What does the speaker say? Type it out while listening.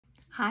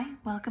Hi,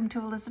 welcome to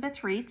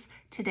Elizabeth Reads.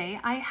 Today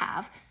I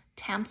have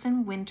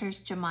Tamsin Wynter's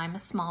Jemima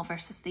Small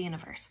versus the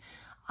Universe.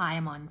 I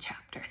am on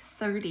chapter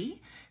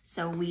 30,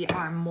 so we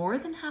are more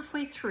than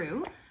halfway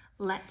through.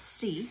 Let's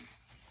see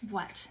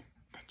what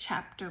the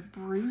chapter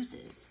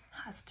Bruises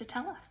has to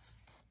tell us.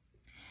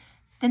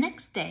 The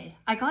next day,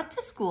 I got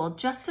to school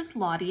just as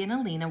Lottie and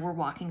Alina were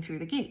walking through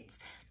the gates.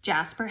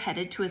 Jasper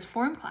headed to his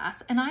form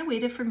class, and I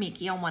waited for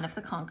Miki on one of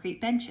the concrete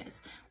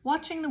benches,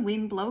 watching the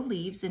wind blow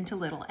leaves into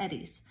little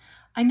eddies.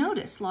 I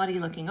noticed Lottie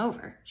looking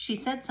over. She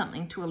said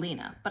something to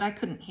Alina, but I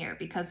couldn't hear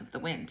because of the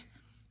wind.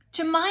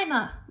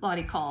 "Jemima,"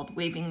 Lottie called,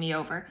 waving me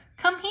over.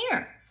 "Come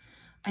here."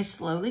 I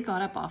slowly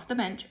got up off the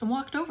bench and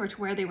walked over to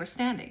where they were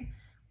standing.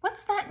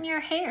 "What's that in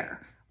your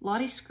hair?"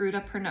 Lottie screwed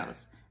up her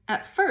nose.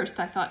 At first,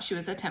 I thought she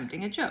was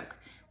attempting a joke.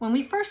 When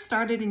we first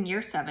started in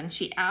year 7,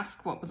 she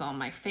asked what was on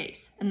my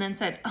face and then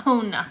said,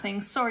 "Oh, nothing.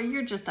 Sorry,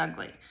 you're just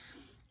ugly."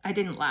 I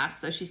didn't laugh,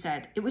 so she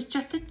said, "It was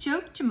just a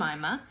joke,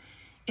 Jemima."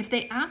 If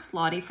they asked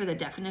Lottie for the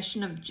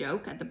definition of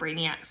joke at the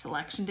Brainiac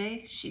selection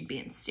day, she'd be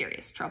in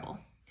serious trouble.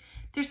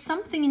 "There's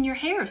something in your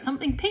hair,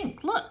 something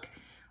pink, look."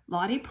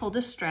 Lottie pulled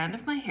a strand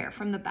of my hair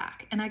from the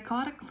back, and I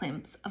got a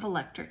glimpse of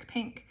electric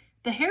pink.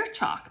 The hair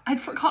chalk,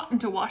 I'd forgotten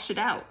to wash it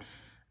out.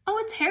 "Oh,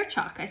 it's hair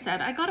chalk," I said.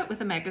 "I got it with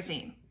a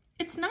magazine."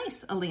 "It's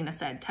nice," Alina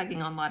said,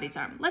 tugging on Lottie's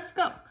arm. "Let's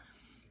go."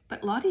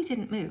 But Lottie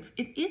didn't move.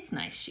 "It is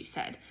nice," she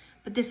said.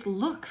 But this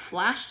look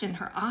flashed in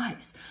her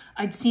eyes.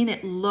 I'd seen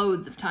it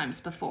loads of times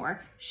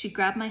before. She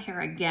grabbed my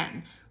hair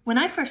again. "When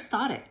I first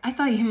thought it, I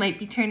thought you might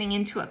be turning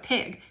into a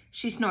pig."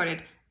 She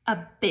snorted.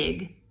 "A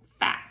big,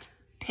 fat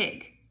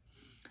pig."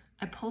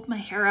 I pulled my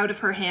hair out of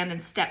her hand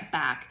and stepped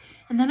back,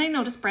 and then I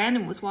noticed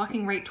Brandon was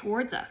walking right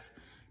towards us.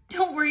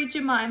 "Don't worry,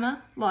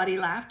 Jemima," Lottie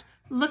laughed.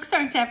 "Looks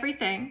aren't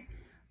everything."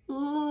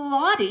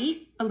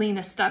 "Lottie,"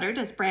 Alina stuttered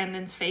as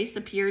Brandon's face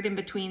appeared in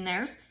between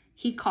theirs.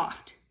 He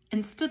coughed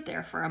and stood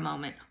there for a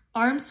moment,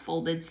 arms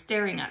folded,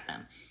 staring at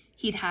them.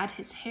 He'd had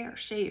his hair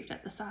shaved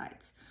at the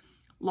sides.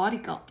 Lottie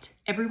gulped.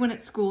 Everyone at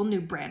school knew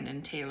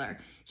Brandon Taylor.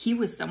 He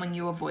was someone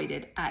you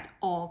avoided at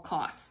all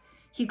costs.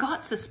 He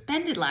got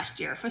suspended last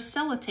year for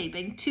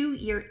sellotaping 2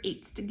 year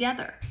 8s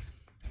together.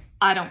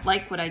 "I don't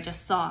like what I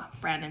just saw,"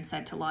 Brandon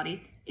said to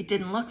Lottie. "It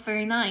didn't look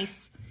very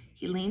nice."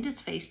 He leaned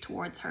his face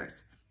towards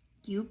hers.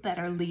 "You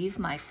better leave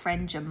my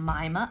friend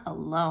Jemima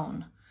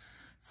alone."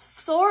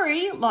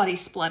 "Sorry," Lottie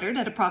spluttered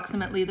at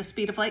approximately the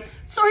speed of light.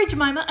 "Sorry,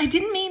 Jemima, I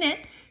didn't mean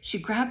it." She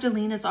grabbed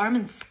Alina's arm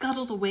and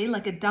scuttled away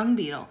like a dung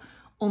beetle,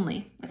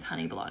 only with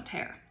honey blonde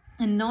hair,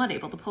 and not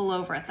able to pull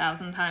over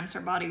 1,000 times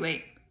her body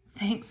weight.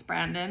 "Thanks,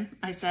 Brandon,"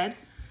 I said.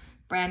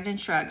 Brandon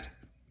shrugged.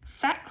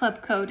 "Fat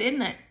Club code,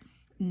 isn't it?"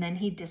 And then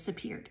he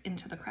disappeared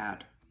into the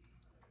crowd.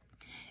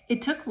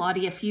 It took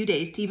Lottie a few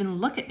days to even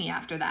look at me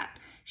after that.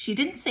 She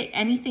didn't say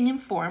anything in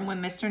form when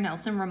Mr.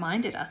 Nelson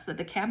reminded us that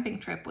the camping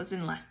trip was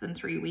in less than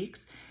 3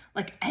 weeks.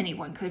 Like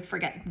anyone could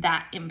forget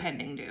that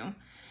impending doom.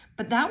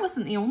 But that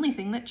wasn't the only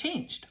thing that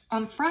changed.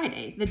 On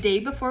Friday, the day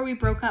before we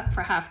broke up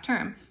for half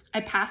term,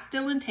 I passed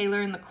Dylan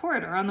Taylor in the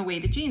corridor on the way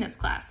to Gina's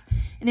class,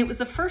 and it was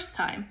the first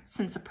time,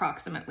 since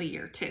approximately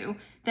year 2,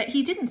 that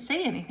he didn't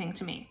say anything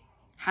to me.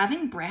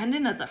 Having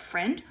Brandon as a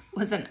friend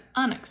was an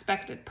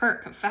unexpected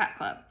perk of Fat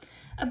Club.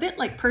 A bit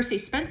like Percy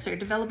Spencer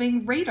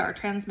developing radar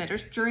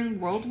transmitters during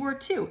World War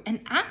II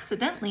and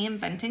accidentally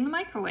inventing the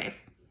microwave.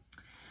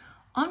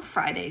 On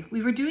Friday,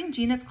 we were doing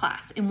Gina's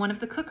class in one of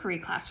the cookery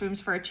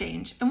classrooms for a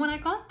change, and when I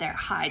got there,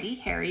 Heidi,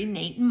 Harry,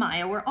 Nate, and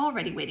Maya were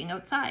already waiting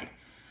outside.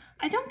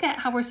 "I don't get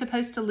how we're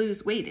supposed to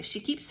lose weight if she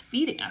keeps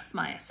feeding us,"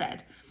 Maya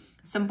said.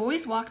 Some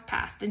boys walked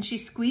past, and she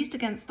squeezed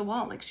against the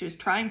wall like she was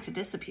trying to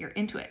disappear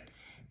into it.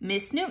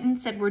 "Miss Newton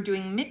said we're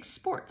doing mixed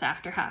sports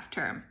after half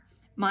term."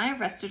 Maya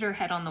rested her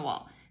head on the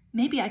wall.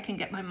 "Maybe I can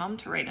get my mom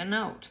to write a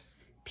note."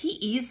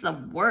 "PE's the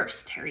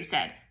worst," Harry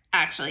said.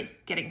 "Actually,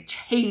 getting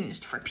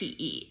changed for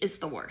PE is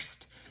the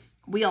worst."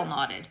 We all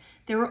nodded.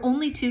 There were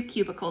only 2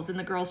 cubicles in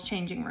the girls'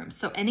 changing rooms,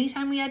 so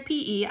anytime we had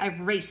PE, I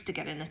raced to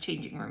get in the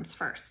changing rooms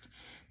first.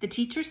 The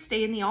teachers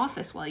stay in the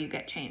office while you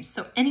get changed,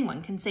 so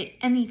anyone can say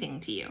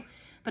anything to you.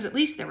 But at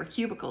least there were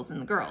cubicles in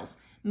the girls.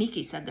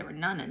 Miki said there were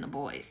none in the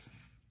boys.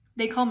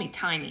 "They call me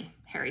Tiny,"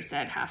 Harry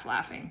said, half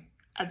laughing.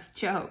 As a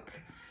joke.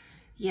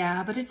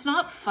 "Yeah, but it's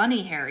not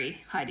funny,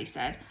 Harry," Heidi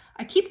said.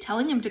 "I keep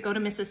telling him to go to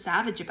Mrs.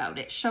 Savage about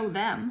it. Show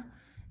them."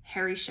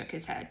 Harry shook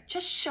his head.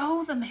 "Just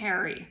show them,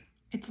 Harry."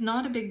 "It's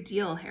not a big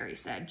deal," Harry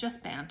said.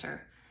 "Just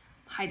banter."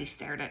 Heidi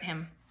stared at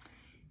him.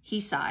 He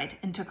sighed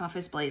and took off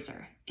his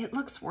blazer. "It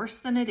looks worse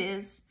than it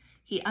is."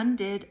 He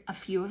undid a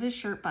few of his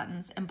shirt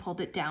buttons and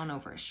pulled it down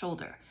over his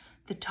shoulder.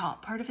 The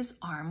top part of his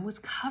arm was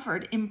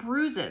covered in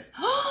bruises.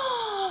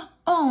 "Oh,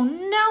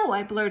 no,"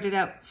 I blurted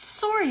out.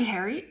 "Sorry,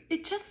 Harry.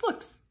 It just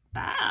looks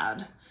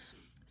bad."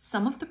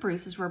 Some of the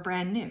bruises were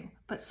brand new,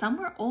 but some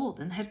were old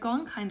and had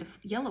gone kind of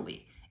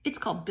yellowy. It's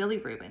called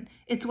bilirubin.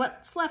 It's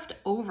what's left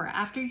over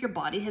after your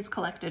body has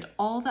collected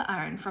all the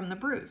iron from the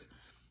bruise.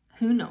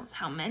 Who knows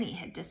how many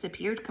had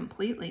disappeared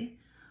completely.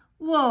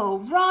 "Whoa,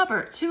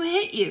 Robert, who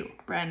hit you?"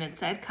 Brandon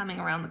said, coming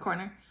around the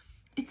corner.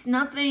 "It's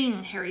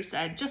nothing," Harry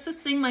said. "Just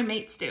this thing my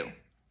mates do."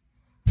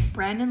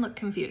 Brandon looked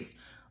confused.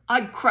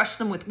 I'd crush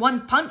them with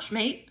one punch,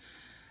 mate.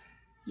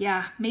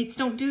 Yeah, mates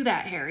don't do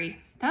that, Harry.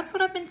 That's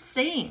what I've been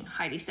saying,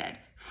 Heidi said.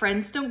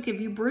 Friends don't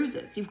give you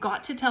bruises. You've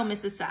got to tell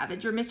Mrs.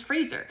 Savage or Miss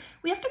Fraser.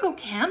 We have to go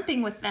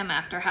camping with them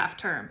after half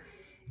term.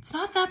 It's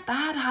not that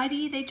bad,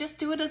 Heidi. They just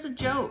do it as a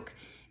joke.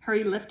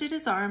 Harry lifted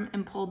his arm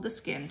and pulled the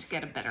skin to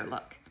get a better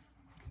look.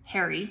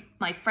 Harry,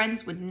 my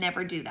friends would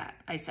never do that,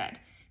 I said.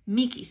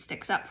 Miki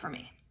sticks up for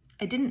me.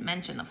 I didn't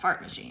mention the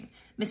fart machine.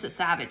 Mrs.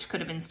 Savage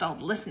could have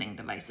installed listening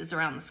devices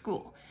around the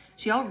school.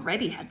 She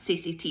already had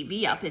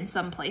CCTV up in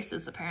some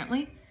places,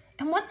 apparently.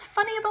 And what's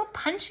funny about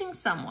punching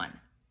someone?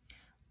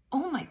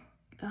 Oh my...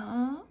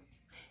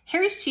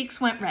 Harry's cheeks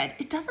went red.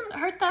 It doesn't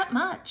hurt that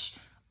much.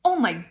 Oh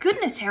my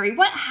goodness, Harry,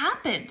 what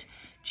happened?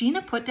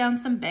 Gina put down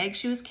some bags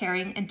she was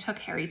carrying and took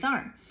Harry's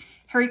arm.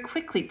 Harry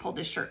quickly pulled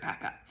his shirt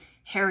back up.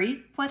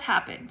 Harry, what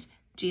happened?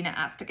 Gina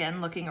asked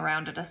again, looking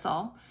around at us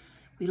all.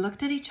 We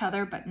looked at each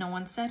other, but no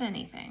one said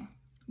anything.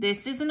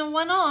 This isn't a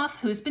one-off.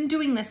 Who's been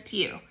doing this to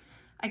you?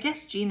 I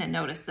guess Gina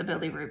noticed the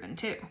bilirubin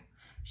too.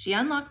 She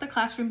unlocked the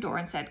classroom door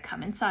and said,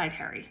 come inside,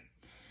 Harry.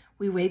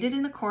 We waited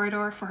in the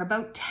corridor for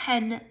about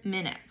 10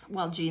 minutes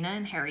while Gina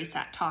and Harry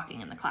sat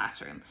talking in the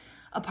classroom.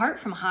 Apart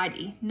from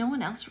Heidi, no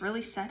one else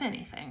really said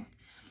anything.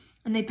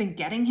 And they've been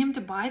getting him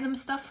to buy them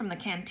stuff from the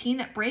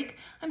canteen at break.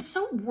 I'm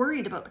so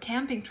worried about the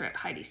camping trip,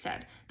 Heidi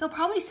said. They'll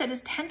probably set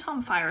his tent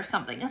on fire or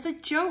something as a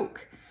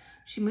joke.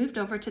 She moved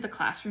over to the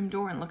classroom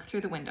door and looked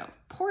through the window.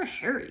 Poor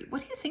Harry,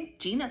 what do you think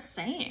Gina's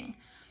saying?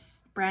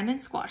 Brandon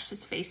squashed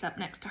his face up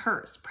next to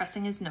hers,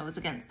 pressing his nose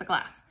against the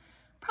glass.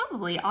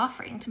 Probably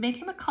offering to make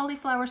him a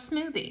cauliflower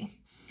smoothie.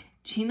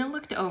 Gina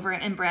looked over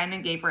and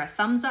Brandon gave her a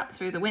thumbs up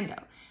through the window.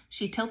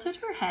 She tilted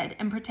her head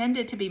and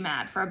pretended to be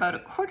mad for about a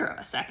quarter of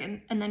a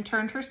second and then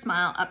turned her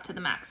smile up to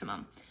the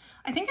maximum.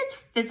 I think it's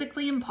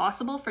physically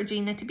impossible for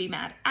Gina to be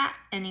mad at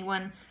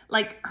anyone.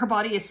 Like, her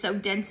body is so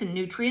dense in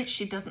nutrients,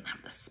 she doesn't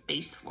have the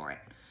space for it.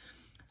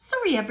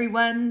 Sorry,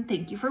 everyone.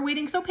 Thank you for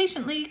waiting so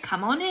patiently.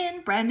 Come on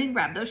in. Brandon,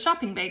 grab those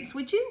shopping bags,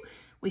 would you?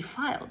 We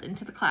filed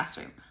into the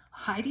classroom.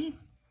 Heidi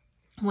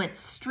went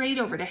straight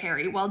over to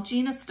Harry while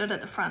Gina stood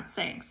at the front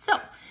saying, so,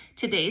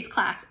 today's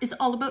class is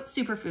all about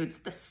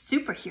superfoods, the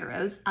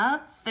superheroes of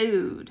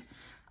food.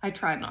 I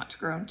tried not to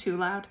groan too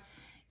loud.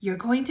 You're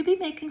going to be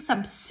making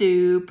some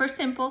super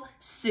simple,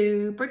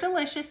 super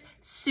delicious,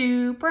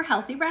 super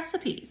healthy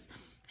recipes.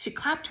 She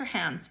clapped her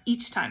hands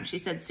each time she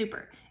said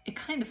super. It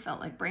kind of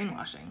felt like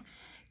brainwashing.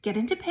 Get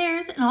into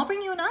pairs and I'll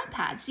bring you an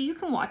iPad so you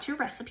can watch your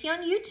recipe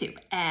on YouTube.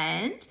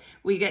 And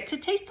we get to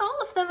taste all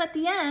of them at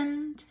the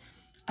end.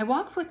 I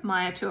walked with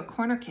Maya to a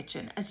corner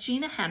kitchen as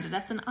Gina handed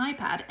us an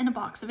iPad and a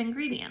box of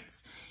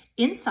ingredients.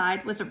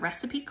 Inside was a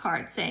recipe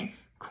card saying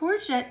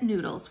courgette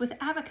noodles with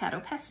avocado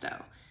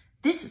pesto.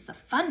 This is the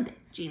fun bit,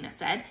 Gina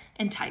said,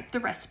 and typed the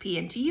recipe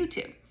into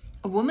YouTube.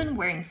 A woman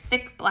wearing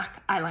thick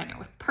black eyeliner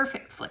with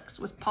perfect flicks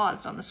was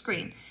paused on the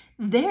screen.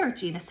 There,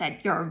 Gina said,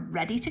 you're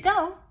ready to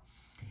go.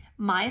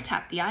 Maya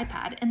tapped the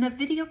iPad and the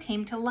video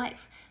came to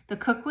life. The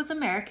cook was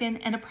American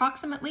and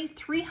approximately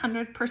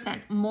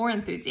 300% more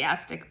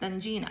enthusiastic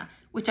than Gina,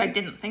 which I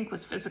didn't think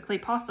was physically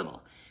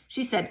possible.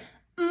 She said,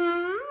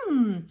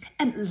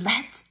 and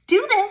let's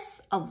do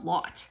this a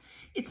lot.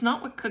 It's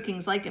not what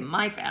cooking's like in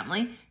my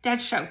family.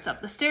 Dad shouts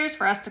up the stairs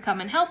for us to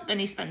come and help, then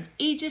he spends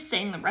ages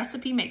saying the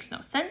recipe makes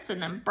no sense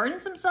and then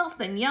burns himself,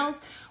 then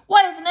yells,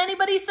 why hasn't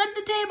anybody set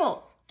the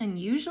table? And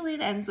usually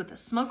it ends with a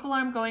smoke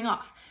alarm going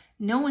off.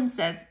 No one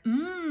says,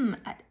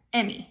 at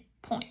any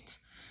point,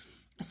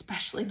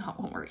 especially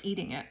not when we're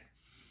eating it.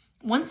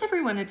 Once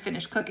everyone had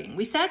finished cooking,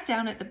 we sat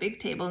down at the big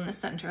table in the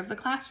center of the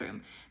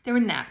classroom. There were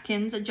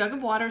napkins, a jug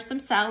of water, some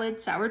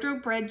salad,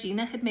 sourdough bread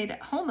Gina had made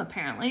at home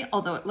apparently,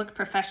 although it looked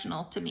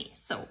professional to me,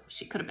 so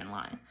she could have been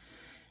lying.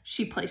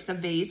 She placed a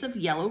vase of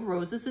yellow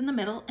roses in the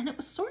middle, and it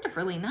was sort of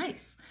really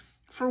nice.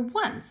 For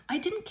once, I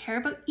didn't care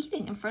about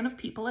eating in front of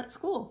people at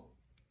school.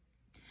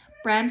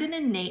 Brandon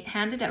and Nate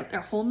handed out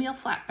their wholemeal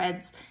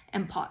flatbreads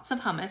and pots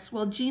of hummus,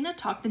 while Gina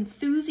talked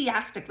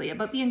enthusiastically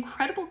about the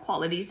incredible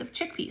qualities of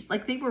chickpeas,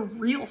 like they were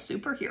real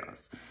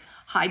superheroes.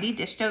 Heidi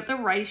dished out the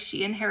rice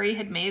she and Harry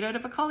had made out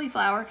of a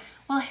cauliflower,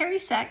 while Harry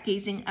sat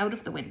gazing out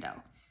of the window.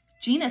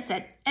 Gina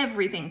said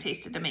everything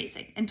tasted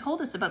amazing and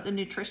told us about the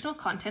nutritional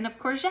content of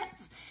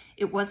courgettes.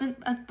 It wasn't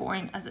as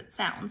boring as it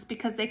sounds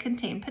because they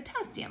contain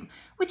potassium,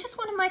 which is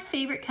one of my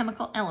favorite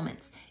chemical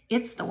elements.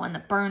 It's the one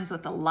that burns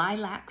with a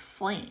lilac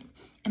flame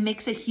and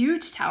makes a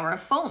huge tower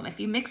of foam if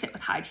you mix it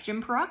with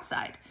hydrogen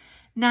peroxide.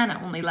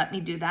 Nana only let me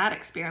do that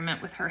experiment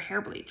with her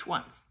hair bleach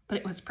once, but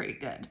it was pretty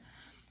good.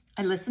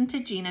 I listened to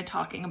Gina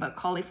talking about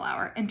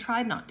cauliflower and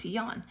tried not to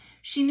yawn.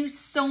 She knew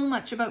so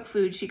much about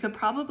food she could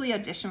probably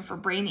audition for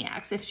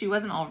Brainiacs if she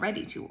wasn't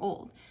already too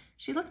old.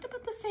 She looked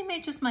about the same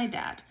age as my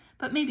dad,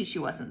 but maybe she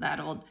wasn't that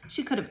old.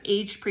 She could have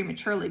aged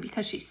prematurely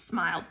because she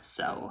smiled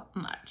so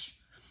much.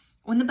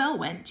 When the bell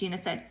went, Gina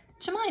said,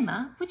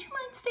 Jemima, would you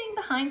mind staying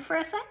behind for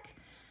a sec?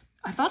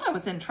 I thought I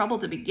was in trouble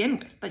to begin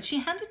with, but she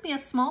handed me a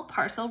small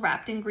parcel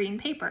wrapped in green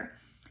paper.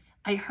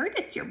 I heard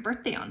it's your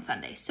birthday on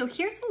Sunday, so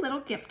here's a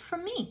little gift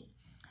from me.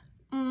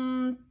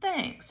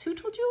 Thanks. Who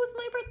told you it was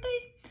my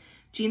birthday?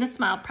 Gina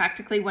smiled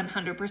practically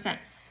 100%.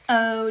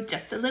 Oh,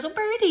 just a little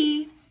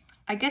birdie.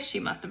 I guess she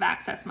must have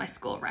accessed my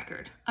school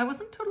record. I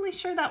wasn't totally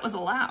sure that was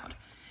allowed.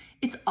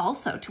 It's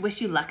also to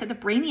wish you luck at the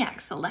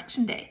Brainiac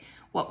selection day.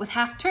 What with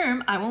half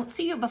term, I won't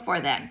see you before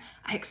then.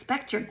 I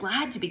expect you're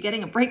glad to be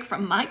getting a break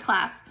from my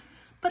class.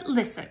 But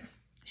listen,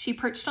 she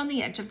perched on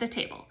the edge of the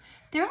table.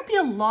 There'll be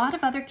a lot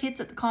of other kids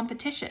at the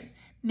competition.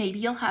 Maybe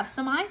you'll have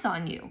some eyes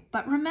on you.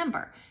 But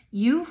remember,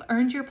 you've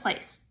earned your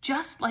place,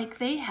 just like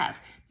they have,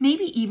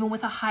 maybe even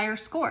with a higher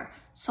score.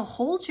 So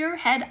hold your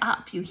head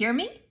up, you hear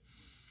me?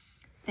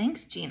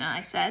 Thanks, Gina,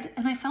 I said,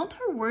 and I felt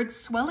her words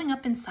swelling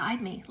up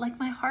inside me like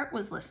my heart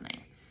was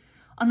listening.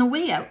 On the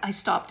way out, I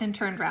stopped and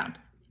turned round.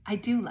 I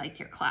do like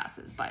your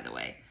classes, by the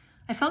way.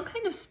 I felt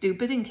kind of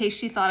stupid in case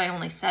she thought I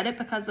only said it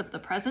because of the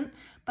present,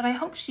 but I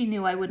hoped she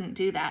knew I wouldn't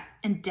do that,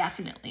 and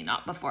definitely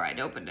not before I'd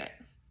opened it.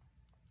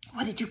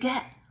 What did you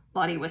get?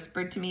 Lottie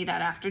whispered to me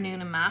that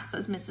afternoon in maths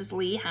as Mrs.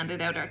 Lee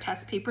handed out our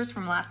test papers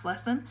from last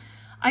lesson.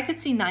 I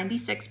could see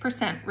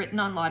 96% written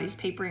on Lottie's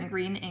paper in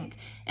green ink,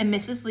 and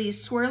Mrs.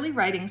 Lee's swirly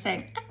writing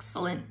saying,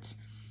 "Excellent."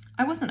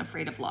 I wasn't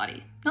afraid of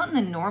Lottie, not in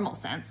the normal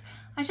sense.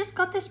 I just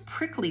got this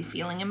prickly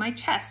feeling in my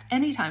chest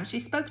anytime she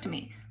spoke to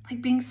me,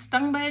 like being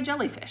stung by a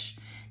jellyfish.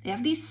 They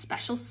have these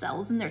special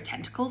cells in their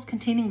tentacles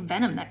containing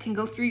venom that can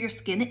go through your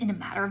skin in a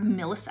matter of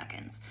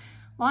milliseconds.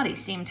 Lottie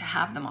seemed to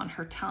have them on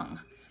her tongue.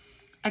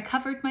 I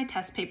covered my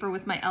test paper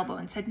with my elbow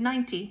and said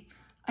 90.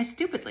 I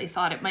stupidly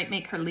thought it might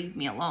make her leave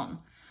me alone.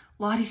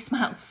 Lottie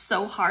smiled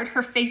so hard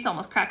her face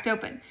almost cracked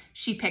open.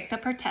 She picked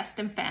up her test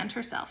and fanned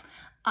herself.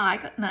 I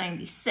got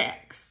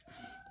 96.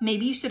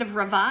 Maybe you should have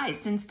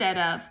revised instead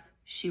of...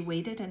 She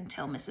waited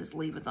until Mrs.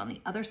 Lee was on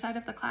the other side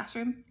of the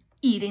classroom,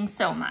 eating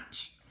so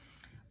much.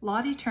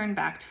 Lottie turned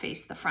back to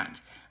face the front.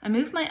 I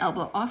moved my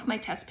elbow off my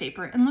test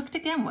paper and looked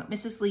again what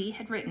Mrs. Lee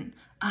had written.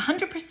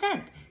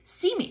 100%.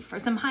 See me for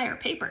some higher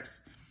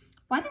papers.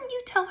 Why didn't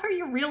you tell her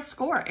your real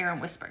score? Erin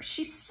whispered.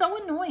 She's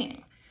so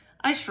annoying.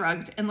 I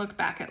shrugged and looked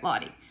back at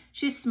Lottie.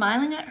 She was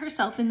smiling at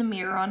herself in the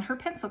mirror on her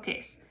pencil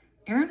case.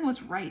 Erin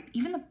was right.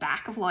 Even the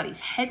back of Lottie's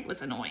head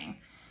was annoying.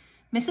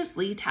 Mrs.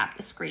 Lee tapped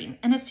the screen,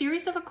 and a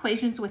series of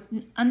equations with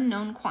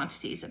unknown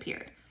quantities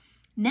appeared.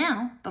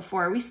 Now,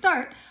 before we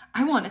start,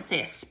 I want to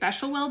say a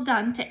special well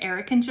done to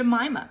Eric and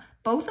Jemima,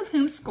 both of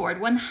whom scored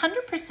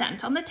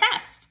 100% on the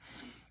test.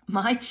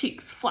 My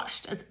cheeks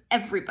flushed as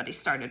everybody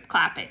started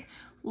clapping.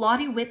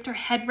 Lottie whipped her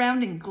head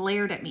round and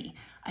glared at me.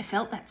 I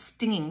felt that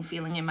stinging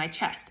feeling in my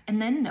chest, and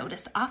then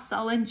noticed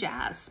Afzal and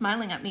Jazz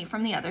smiling at me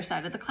from the other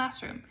side of the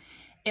classroom.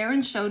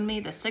 Erin showed me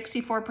the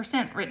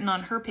 64% written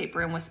on her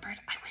paper and whispered,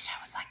 "I wish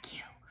I was like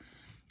you."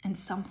 And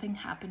something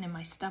happened in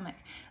my stomach,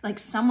 like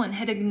someone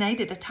had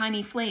ignited a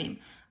tiny flame.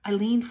 I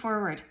leaned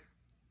forward.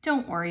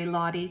 "Don't worry,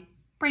 Lottie.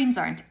 Brains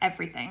aren't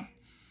everything."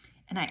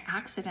 And I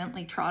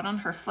accidentally trod on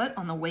her foot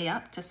on the way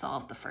up to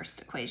solve the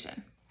first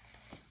equation.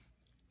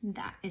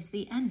 That is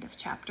the end of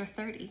chapter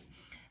 30.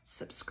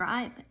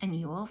 Subscribe and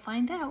you will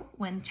find out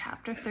when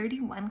chapter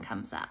 31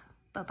 comes up.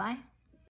 Bye-bye.